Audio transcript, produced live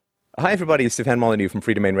Hi, everybody. It's Stefan Molyneux from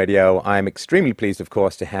Free Domain Radio. I'm extremely pleased, of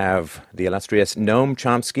course, to have the illustrious Noam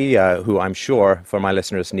Chomsky, who I'm sure, for my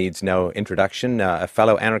listeners, needs no introduction. A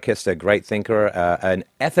fellow anarchist, a great thinker, an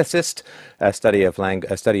ethicist, a study of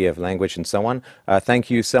language, and so on. Thank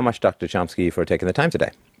you so much, Dr. Chomsky, for taking the time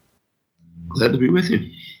today. Glad to be with you.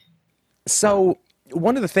 So,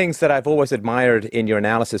 one of the things that I've always admired in your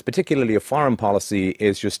analysis, particularly of foreign policy,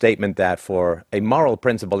 is your statement that for a moral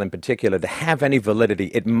principle in particular to have any validity,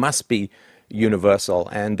 it must be universal.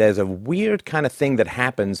 And there's a weird kind of thing that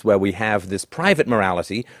happens where we have this private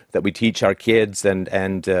morality that we teach our kids and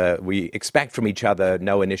we expect from each other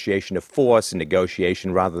no initiation of force and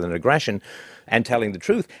negotiation rather than aggression and telling the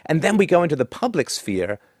truth. And then we go into the public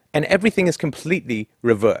sphere and everything is completely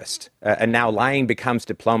reversed. And now lying becomes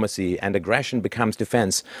diplomacy and aggression becomes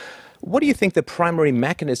defense. What do you think the primary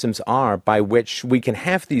mechanisms are by which we can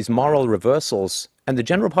have these moral reversals and the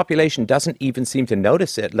general population doesn't even seem to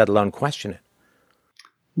notice it, let alone question it?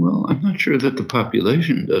 Well, I'm not sure that the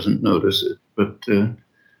population doesn't notice it, but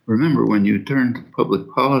remember, when you turn to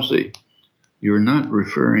public policy, you're not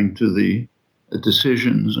referring to the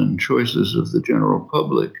decisions and choices of the general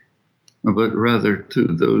public, but rather to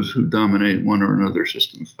those who dominate one or another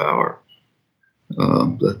system of power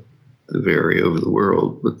that vary over the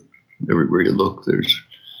world. But everywhere you look, there's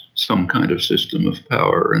some kind of system of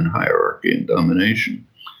power and hierarchy and domination.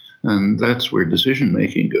 And that's where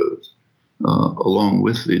decision-making goes. Along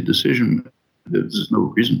with the decision, there's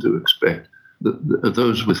no reason to expect that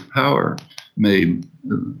those with power may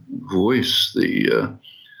voice the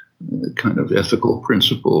kind of ethical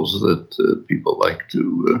principles that people like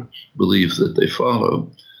to believe that they follow,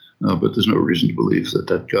 but there's no reason to believe that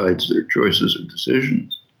that guides their choices or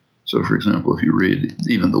decisions. So, for example, if you read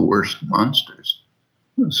even the worst monsters,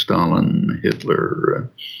 Stalin,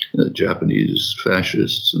 Hitler, Japanese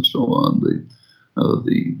fascists, and so on,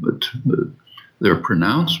 their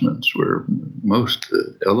pronouncements were most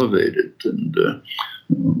elevated and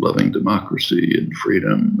loving democracy and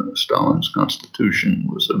freedom. Stalin's constitution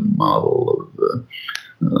was a model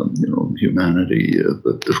of humanity,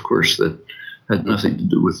 but of course that had nothing to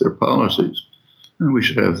do with their policies. And we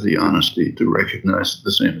should have the honesty to recognize that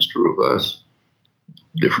the same is true of us.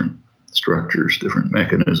 Different structures, different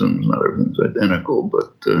mechanisms, not everything's identical,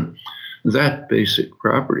 but that basic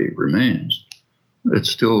property remains. It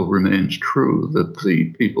still remains true that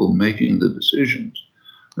the people making the decisions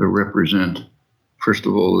represent, first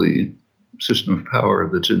of all, the system of power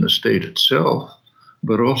that's in the state itself,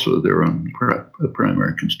 but also their own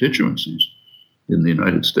primary constituencies. In the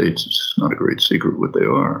United States, it's not a great secret what they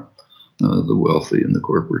are. The wealthy and the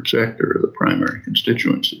corporate sector are the primary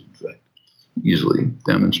constituency, in fact, easily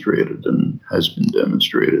demonstrated and has been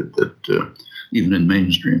demonstrated that even in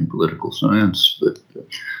mainstream political science, that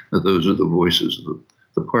those are the voices of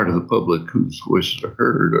the part of the public whose voices are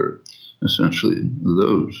heard are essentially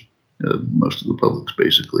those. Most of the public's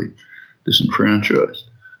basically disenfranchised.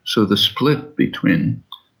 So the split between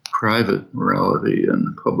private morality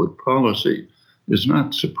and public policy is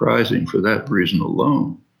not surprising for that reason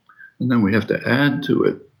alone. And then we have to add to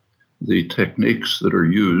it the techniques that are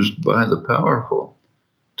used by the powerful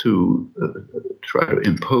to try to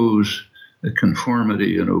impose a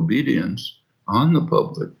conformity and obedience on the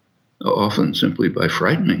public, often simply by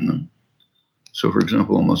frightening them. So, for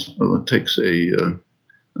example, take, say,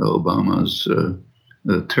 Obama's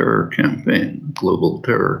terror campaign, global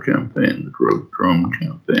terror campaign, the drone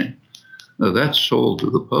campaign. That's sold to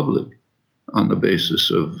the public on the basis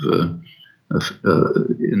of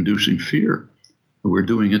inducing fear. We're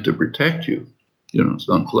doing it to protect you. You know, it's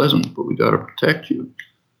unpleasant, but we got to protect you.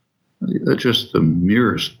 That's just the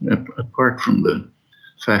merest, apart from the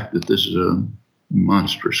fact that this is a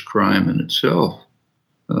monstrous crime in itself.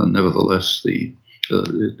 Nevertheless,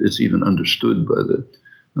 it's even understood by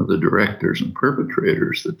the directors and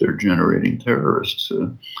perpetrators that they're generating terrorists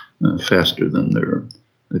faster than they're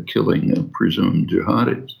killing presumed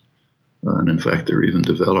jihadis. And in fact, they're even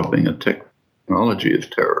developing a technology of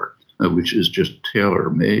terror, which is just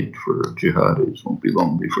tailor-made for jihadis. Won't be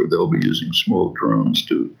long before they'll be using small drones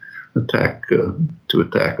to attack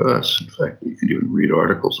us. In fact, you can even read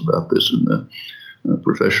articles about this in the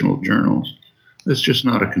professional journals. It's just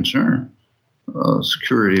not a concern.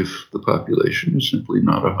 Security of the population is simply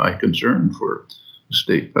not a high concern for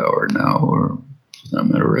state power now, or for that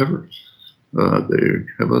matter ever. They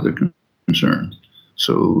have other concerns.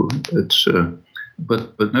 So it's,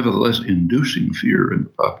 but nevertheless, inducing fear in the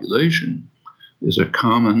population is a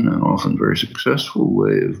common and often very successful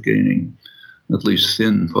way of gaining at least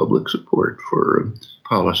thin public support for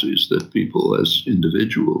policies that people as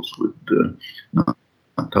individuals would not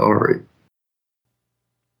tolerate.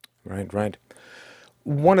 Right, right.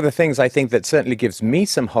 One of the things I think that certainly gives me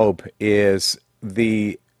some hope is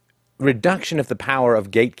the reduction of the power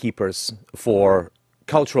of gatekeepers for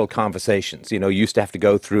cultural conversations. You used to have to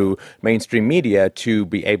go through mainstream media to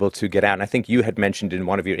be able to get out. And I think you had mentioned in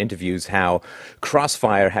one of your interviews how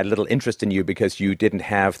Crossfire had little interest in you because you didn't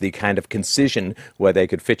have the kind of concision where they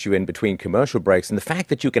could fit you in between commercial breaks. And the fact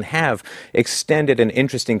that you can have extended and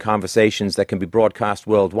interesting conversations that can be broadcast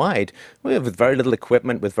worldwide with very little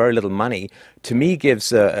equipment, with very little money, to me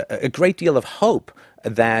gives a great deal of hope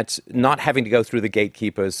that not having to go through the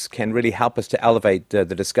gatekeepers can really help us to elevate the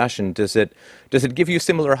discussion. Does it give you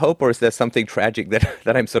similar hope, or is there something tragic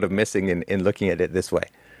that I'm sort of missing in looking at it this way?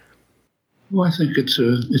 Well, I think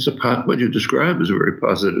what you describe is a very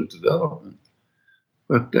positive development.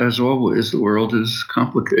 But as always, the world is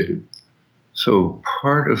complicated. So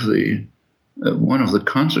part of one of the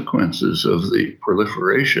consequences of the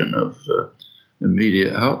proliferation of the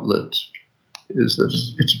media outlets is that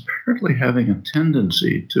it's apparently having a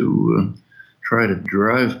tendency to try to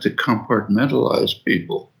drive to compartmentalize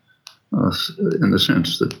people in the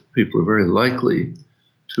sense that people are very likely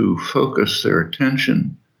to focus their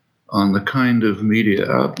attention on the kind of media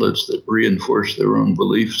outlets that reinforce their own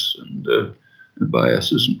beliefs and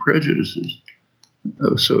biases and prejudices.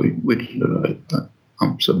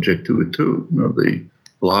 I'm subject to it too. The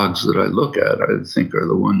blogs that I look at, I think, are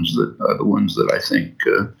the ones that I think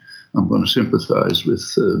I'm going to sympathize with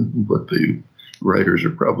what the writers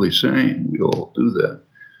are probably saying. We all do that,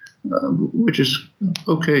 which is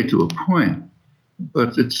okay to a point,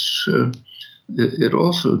 but it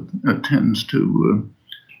also tends to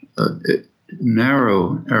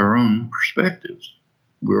narrow our own perspectives.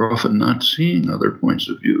 We're often not seeing other points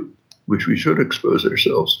of view, which we should expose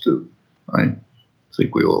ourselves to. I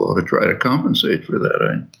think we all ought to try to compensate for that.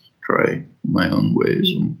 I try my own ways.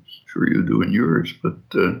 I'm sure you do in yours, but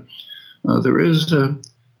there is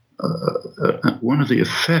one of the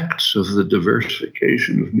effects of the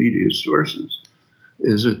diversification of media sources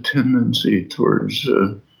is a tendency towards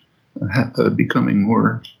becoming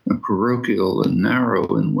more parochial and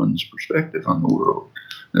narrow in one's perspective on the world,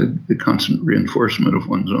 the constant reinforcement of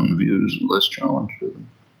one's own views and less challenge to them.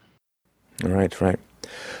 Right, right.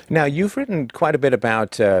 Now, you've written quite a bit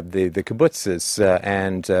about the kibbutzes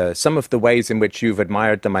and some of the ways in which you've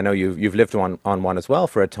admired them. I know you've lived on one as well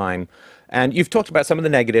for a time. And you've talked about some of the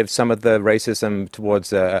negatives, some of the racism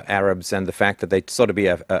towards Arabs and the fact that they sort of be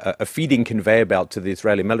a feeding conveyor belt to the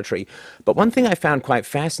Israeli military. But one thing I found quite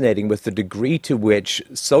fascinating was the degree to which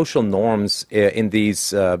social norms in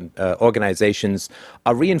these organizations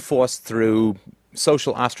are reinforced through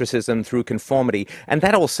social ostracism, through conformity. And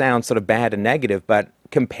that all sounds sort of bad and negative, but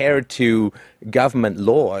compared to government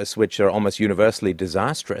laws, which are almost universally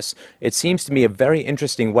disastrous, it seems to me a very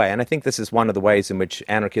interesting way. And I think this is one of the ways in which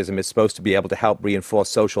anarchism is supposed to be able to help reinforce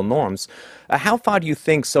social norms. How far do you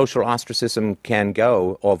think social ostracism can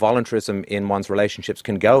go, or voluntarism in one's relationships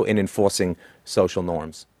can go in enforcing social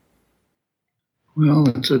norms? Well,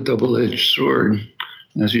 it's a double-edged sword.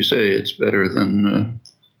 As you say, it's better than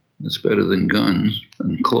guns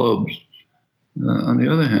and clubs. On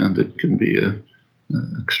the other hand, it can be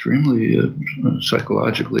extremely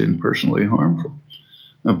psychologically and personally harmful,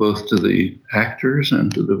 both to the actors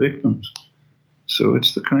and to the victims. So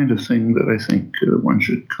it's the kind of thing that I think one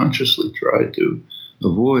should consciously try to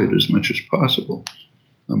avoid as much as possible.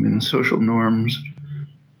 I mean, social norms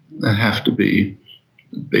have to be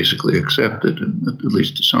basically accepted, at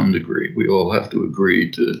least to some degree. We all have to agree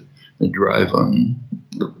to drive on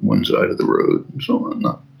one side of the road and so on,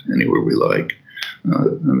 not anywhere we like.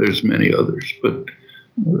 And there's many others, but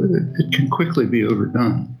it can quickly be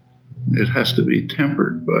overdone. It has to be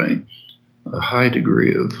tempered by a high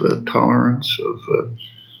degree of tolerance, of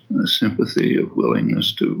sympathy, of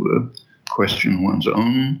willingness to question one's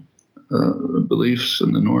own beliefs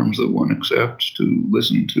and the norms that one accepts, to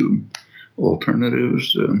listen to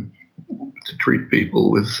alternatives, to treat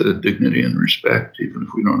people with dignity and respect, even if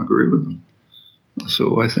we don't agree with them.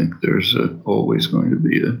 So I think there's always going to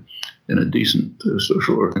be, in a decent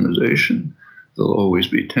social organization, there'll always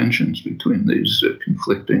be tensions between these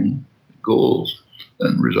conflicting goals,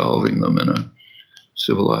 and resolving them in a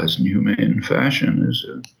civilized and humane fashion is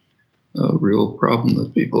a real problem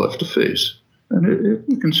that people have to face. And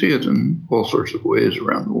you can see it in all sorts of ways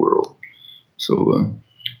around the world. So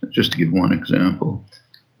just to give one example,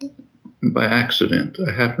 by accident,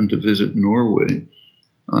 I happened to visit Norway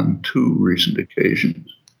on two recent occasions.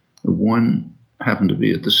 One happened to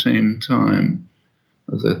be at the same time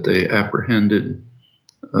that they apprehended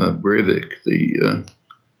Breivik, the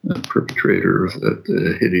perpetrator of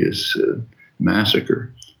that hideous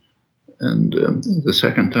massacre. And the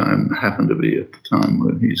second time happened to be at the time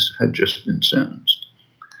when he had just been sentenced.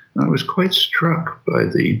 And I was quite struck by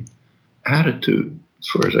the attitude, as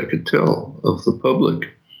far as I could tell, of the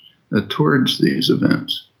public towards these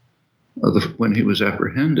events. When he was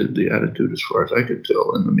apprehended, the attitude, as far as I could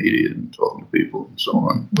tell in the media and talking to people and so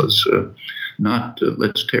on, was not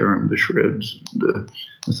let's tear him to shreds and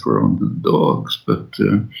throw him to the dogs, but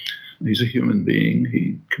he's a human being.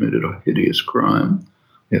 He committed a hideous crime.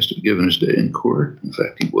 He has to be given his day in court. In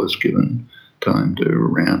fact, he was given time to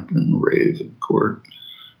rant and rave in court.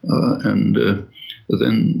 And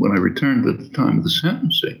then when I returned at the time of the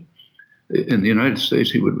sentencing, in the United States,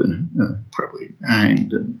 he would have been probably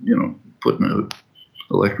hanged and, put in an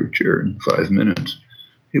electric chair in 5 minutes.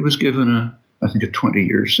 He was given I think a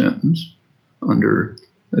 20-year sentence under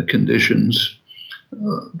conditions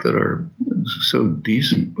that are so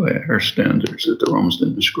decent by our standards that they're almost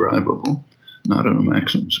indescribable. Not in a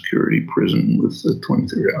maximum security prison with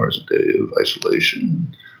 23 hours a day of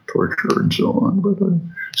isolation, torture, and so on, but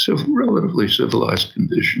relatively civilized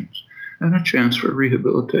conditions and a chance for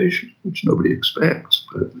rehabilitation, which nobody expects,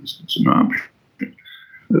 but at least it's an option.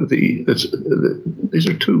 These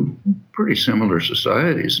are two pretty similar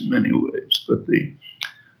societies in many ways, but the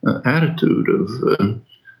attitude of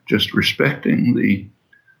just respecting the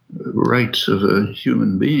rights of a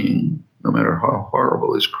human being, no matter how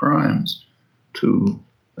horrible his crimes, to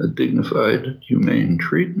a dignified, humane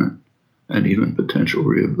treatment and even potential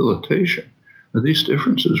rehabilitation. These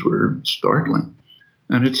differences were startling.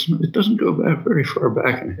 And it doesn't go back very far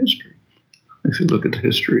back in history. If you look at the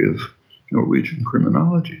history of Norwegian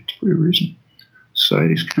criminology, it's pretty recent.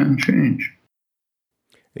 Societies can change.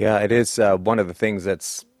 Yeah, it is one of the things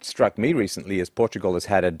that's struck me recently is Portugal has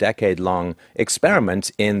had a decade-long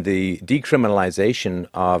experiment in the decriminalization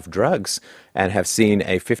of drugs and have seen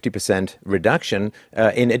a 50% reduction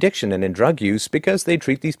in addiction and in drug use because they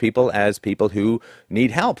treat these people as people who need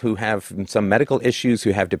help, who have some medical issues,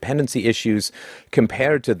 who have dependency issues,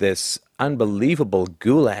 compared to this unbelievable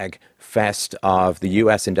gulag fest of the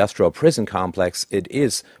U.S. industrial prison complex. It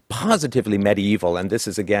is positively medieval, and this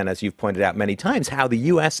is, again, as you've pointed out many times, how the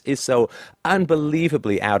U.S. is so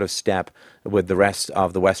unbelievably out of step with the rest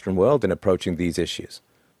of the Western world in approaching these issues.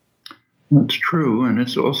 That's true, and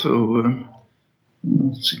it's also,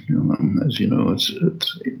 as you know, it's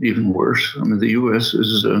even worse. I mean, the U.S.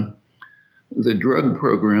 is, the drug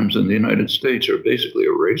programs in the United States are basically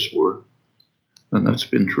a race war, and that's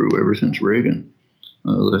been true ever since Reagan.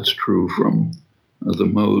 That's true from the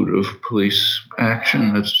mode of police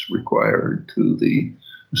action that's required to the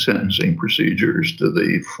sentencing procedures, to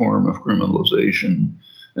the form of criminalization,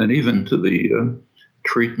 and even to the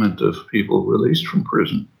treatment of people released from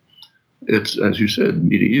prison. It's, as you said,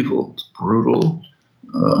 medieval, it's brutal,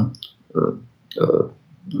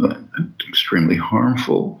 extremely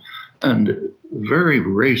harmful, and very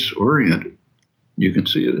race-oriented. You can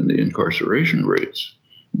see it in the incarceration rates,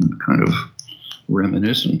 kind of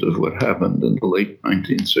reminiscent of what happened in the late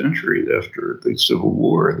 19th century after the Civil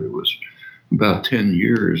War. There was about 10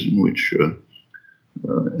 years in which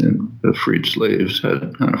freed slaves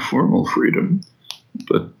had kind of formal freedom,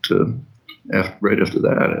 but right after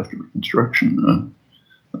that, after Reconstruction,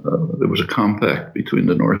 there was a compact between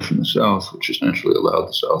the North and the South, which essentially allowed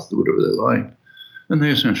the South to do whatever they liked, and they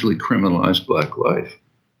essentially criminalized Black life.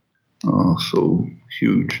 So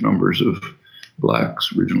huge numbers of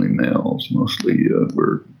Blacks, originally males, mostly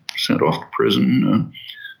were sent off to prison.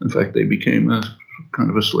 In fact, they became a kind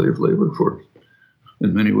of a slave labor force.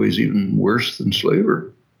 In many ways, even worse than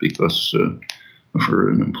slavery, because for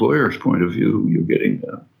an employer's point of view, you're getting,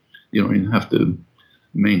 you don't even have to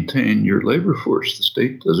maintain your labor force. The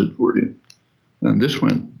state does it for you. And this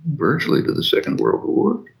went virtually to the Second World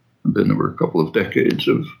War. And then there were a couple of decades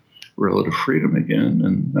of relative freedom again,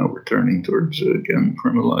 and now we're turning towards, again,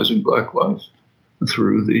 criminalizing Black life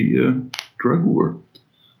through the drug war.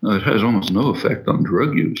 It has almost no effect on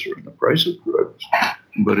drug use or on the price of drugs,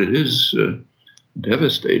 but it is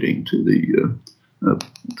devastating to the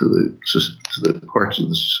parts of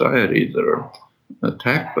the society that are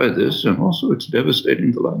attacked by this, and also it's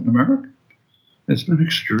devastating to Latin America. It's been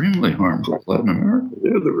extremely harmful to Latin America.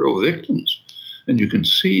 They're the real victims, and you can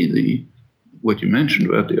see what you mentioned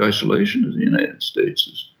about the isolation of the United States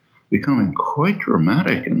is becoming quite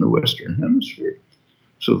dramatic in the Western Hemisphere.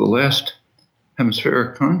 So the last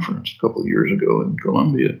hemispheric conference a couple of years ago in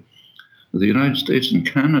Colombia, the United States and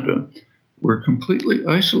Canada were completely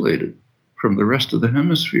isolated from the rest of the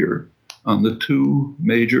hemisphere on the two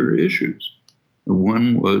major issues.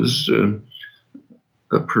 One was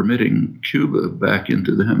permitting Cuba back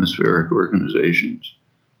into the hemispheric organizations,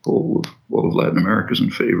 whole of all of Latin America is in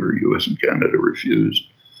favor. U.S. and Canada refused.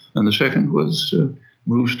 And the second was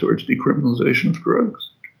moves towards decriminalization of drugs,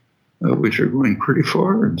 which are going pretty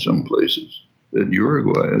far in some places. In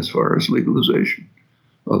Uruguay, as far as legalization.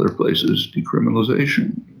 Other places,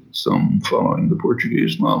 decriminalization, some following the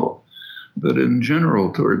Portuguese model. But in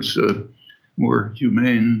general, towards more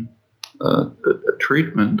humane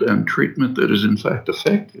treatment, and treatment that is in fact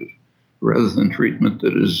effective, rather than treatment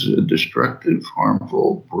that is destructive,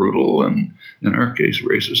 harmful, brutal, and in our case,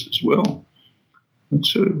 racist as well.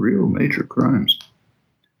 It's real major crimes.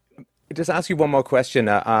 Just ask you one more question.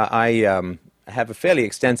 I have a fairly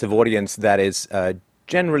extensive audience that is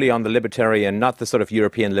generally on the libertarian, not the sort of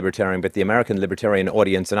European libertarian, but the American libertarian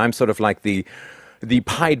audience, and I'm sort of like the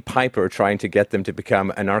Pied Piper trying to get them to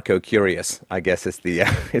become anarcho-curious, I guess is the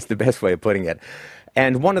is the best way of putting it.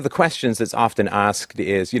 And one of the questions that's often asked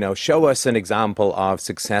is, show us an example of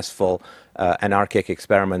successful anarchic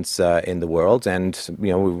experiments in the world. And,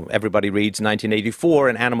 everybody reads 1984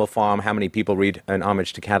 and Animal Farm. How many people read An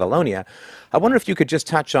Homage to Catalonia? I wonder if you could just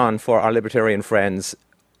touch on, for our libertarian friends,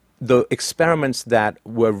 the experiments that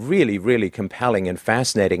were really, really compelling and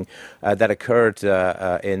fascinating that occurred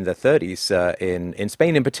in the 30s in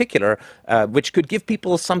Spain in particular, which could give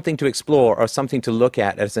people something to explore or something to look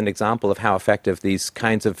at as an example of how effective these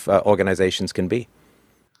kinds of organizations can be.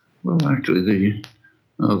 Well, actually,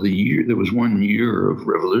 there was 1 year of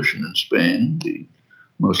revolution in Spain, the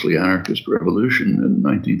mostly anarchist revolution in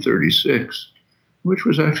 1936, which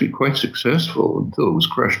was actually quite successful until it was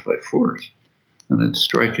crushed by force. And it's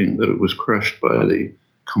striking that it was crushed by the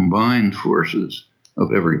combined forces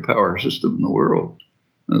of every power system in the world,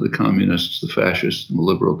 the communists, the fascists, and the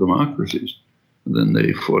liberal democracies. And then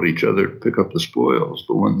they fought each other to pick up the spoils.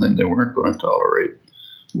 But one thing they weren't going to tolerate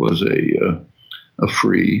was a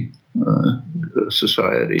free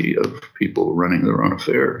society of people running their own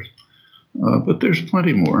affairs. But there's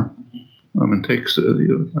plenty more. It takes, I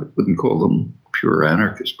wouldn't call them pure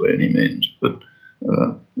anarchists by any means, but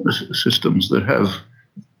systems that have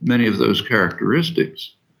many of those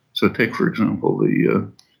characteristics. So take, for example,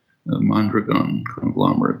 the Mondragon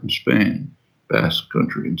conglomerate in Spain, Basque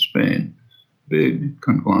Country in Spain, big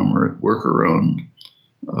conglomerate, worker-owned,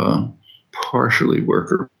 partially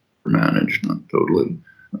worker-managed, not totally.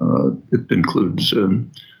 It includes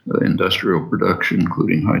industrial production,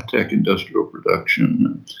 including high-tech industrial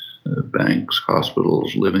production, banks,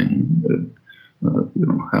 hospitals, living,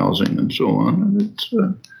 housing, and so on. And it's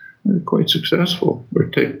quite successful. Or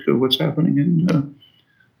take what's happening in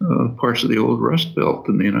parts of the old Rust Belt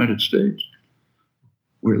in the United States,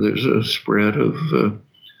 where there's a spread of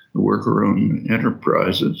worker-owned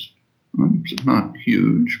enterprises. It's not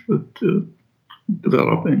huge, but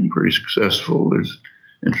developing, pretty successful. There's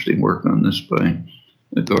interesting work on this by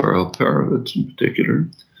Garel Parovitz in particular.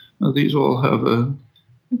 These all have a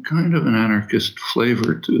kind of an anarchist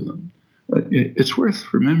flavor to them. It's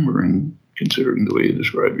worth remembering, considering the way you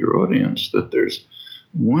describe your audience, that there's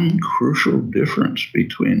one crucial difference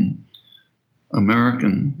between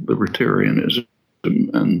American libertarianism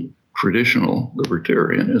and traditional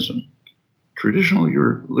libertarianism. Traditional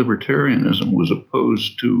libertarianism was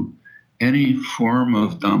opposed to any form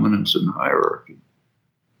of dominance and hierarchy.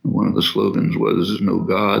 One of the slogans was "No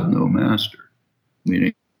God, no master,"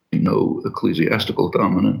 meaning no ecclesiastical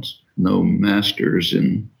dominance, no masters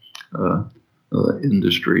in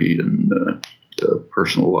industry and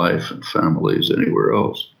personal life and families anywhere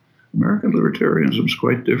else. American libertarianism is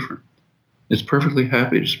quite different. It's perfectly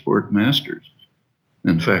happy to support masters.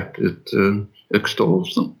 In fact, it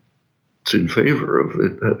extols them. It's in favor of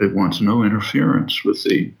it. It wants no interference with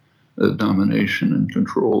the domination and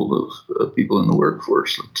control of people in the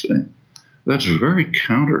workforce, let's say. That's very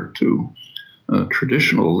counter to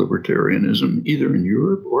traditional libertarianism, either in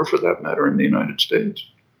Europe or, for that matter, in the United States.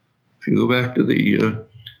 If you go back to the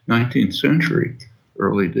 19th century,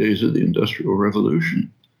 early days of the Industrial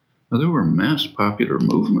Revolution, there were mass popular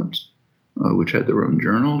movements which had their own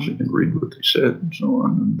journals. You can read what they said and so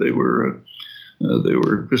on. And they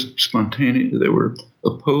were just spontaneous. They were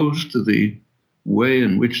opposed to the way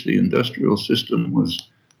in which the industrial system was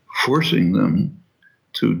forcing them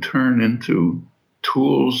to turn into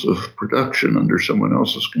tools of production under someone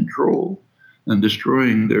else's control and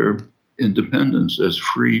destroying their independence as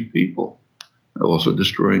free people, also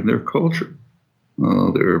destroying their culture.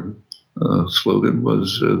 Their slogan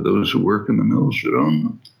was, those who work in the mills should own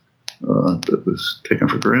them. That was taken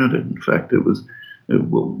for granted. In fact, it was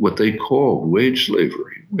what they called wage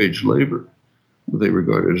slavery, wage labor. They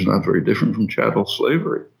regarded as not very different from chattel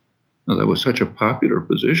slavery. Now, that was such a popular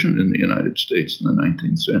position in the United States in the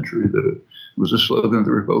 19th century that it was a slogan of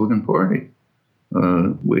the Republican Party.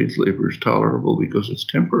 wage labor is tolerable because it's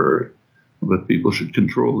temporary, but people should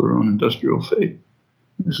control their own industrial fate.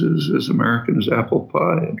 This is as American as apple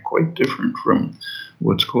pie and quite different from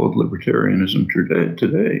what's called libertarianism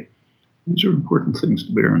today. These are important things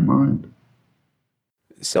to bear in mind.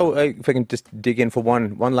 So if I can just dig in for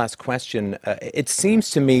one last question. It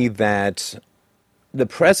seems to me that the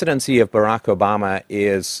presidency of Barack Obama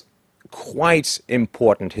is quite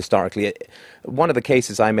important historically. One of the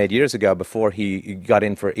cases I made years ago before he got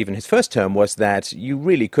in for even his first term was that you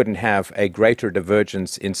really couldn't have a greater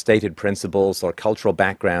divergence in stated principles or cultural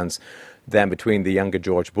backgrounds than between the younger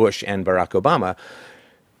George Bush and Barack Obama.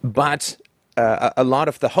 But a lot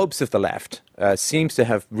of the hopes of the left seems to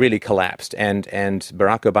have really collapsed, and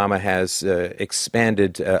Barack Obama has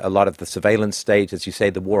expanded a lot of the surveillance state. As you say,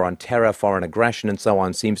 the war on terror, foreign aggression, and so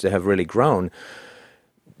on seems to have really grown.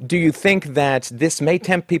 Do you think that this may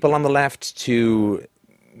tempt people on the left to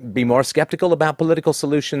be more skeptical about political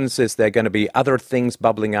solutions? Is there going to be other things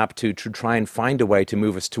bubbling up to try and find a way to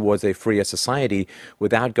move us towards a freer society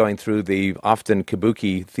without going through the often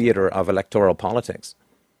kabuki theater of electoral politics?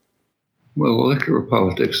 Well, electoral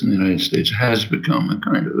politics in the United States has become a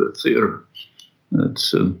kind of a theater.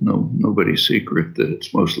 It's nobody's secret that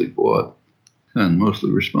it's mostly bought and mostly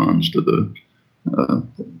responds to the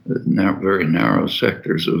very narrow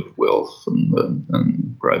sectors of wealth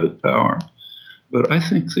and private power. But I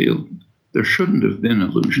think there shouldn't have been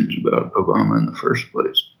illusions about Obama in the first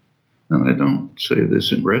place. And I don't say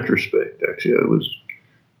this in retrospect. Actually, I was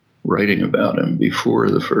writing about him before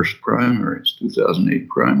the first primaries, 2008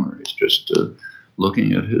 primaries, just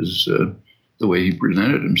looking at the way he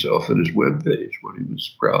presented himself at his webpage, what he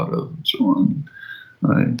was proud of, and so on.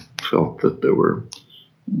 I felt that there were,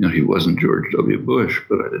 he wasn't George W. Bush,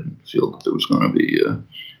 but I didn't feel that there was going to be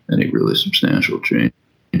any really substantial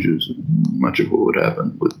changes. Much of what would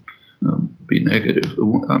happen would be negative.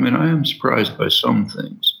 I mean, I am surprised by some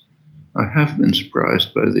things. I have been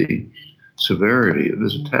surprised by the severity of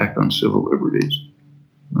his attack on civil liberties.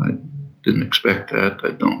 I didn't expect that.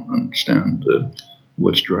 I don't understand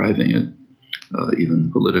what's driving it,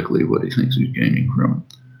 even politically, what he thinks he's gaining from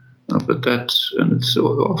it. But it's so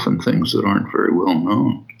often things that aren't very well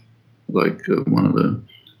known. Like one of the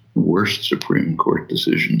worst Supreme Court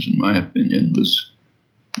decisions, in my opinion, was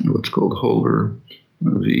what's called Holder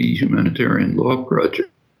v. Humanitarian Law Project.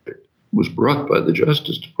 It was brought by the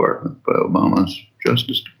Justice Department, by Obama's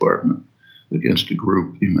Justice Department, against a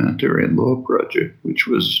group, Humanitarian Law Project, which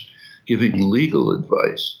was giving legal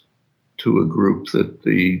advice to a group that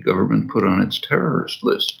the government put on its terrorist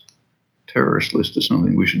list. Terrorist list is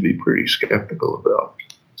something we should be pretty skeptical about.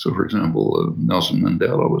 So, for example, Nelson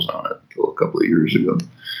Mandela was on it until a couple of years ago.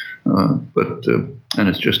 And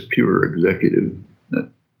it's just pure executive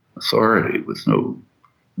authority with no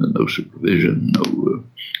supervision,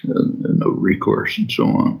 no recourse, and so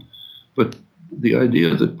on. But the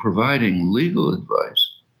idea that providing legal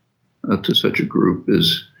advice to such a group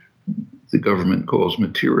is the government calls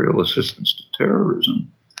material assistance to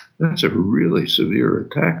terrorism, that's a really severe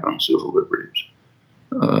attack on civil liberties.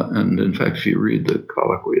 And in fact, if you read the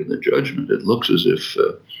colloquy of the judgment, it looks as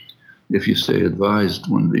if you say advised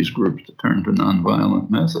one of these groups to turn to nonviolent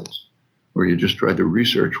methods, or you just try to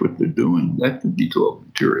research what they're doing, that could be called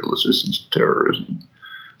material assistance to terrorism.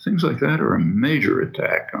 Things like that are a major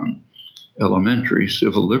attack on elementary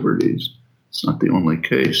civil liberties. It's not the only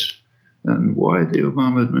case. And why the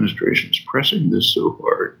Obama administration is pressing this so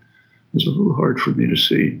hard is a little hard for me to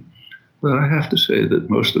see. But I have to say that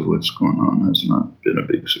most of what's going on has not been a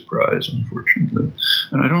big surprise, unfortunately.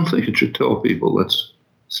 And I don't think it should tell people, let's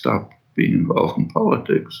stop being involved in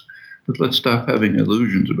politics, but let's stop having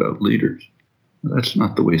illusions about leaders. That's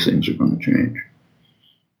not the way things are going to change.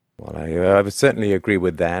 Well, I would certainly agree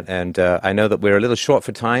with that, and I know that we're a little short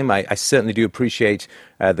for time. I certainly do appreciate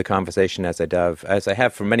the conversation, as I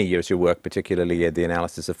have for many years, your work, particularly the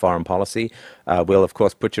analysis of foreign policy. We'll, of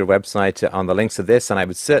course, put your website on the links to this, and I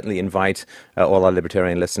would certainly invite all our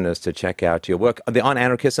libertarian listeners to check out your work. On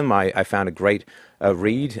anarchism, I found a great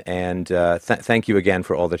read, and thank you again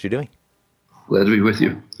for all that you're doing. Glad to be with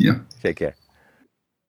you. Yeah. Take care.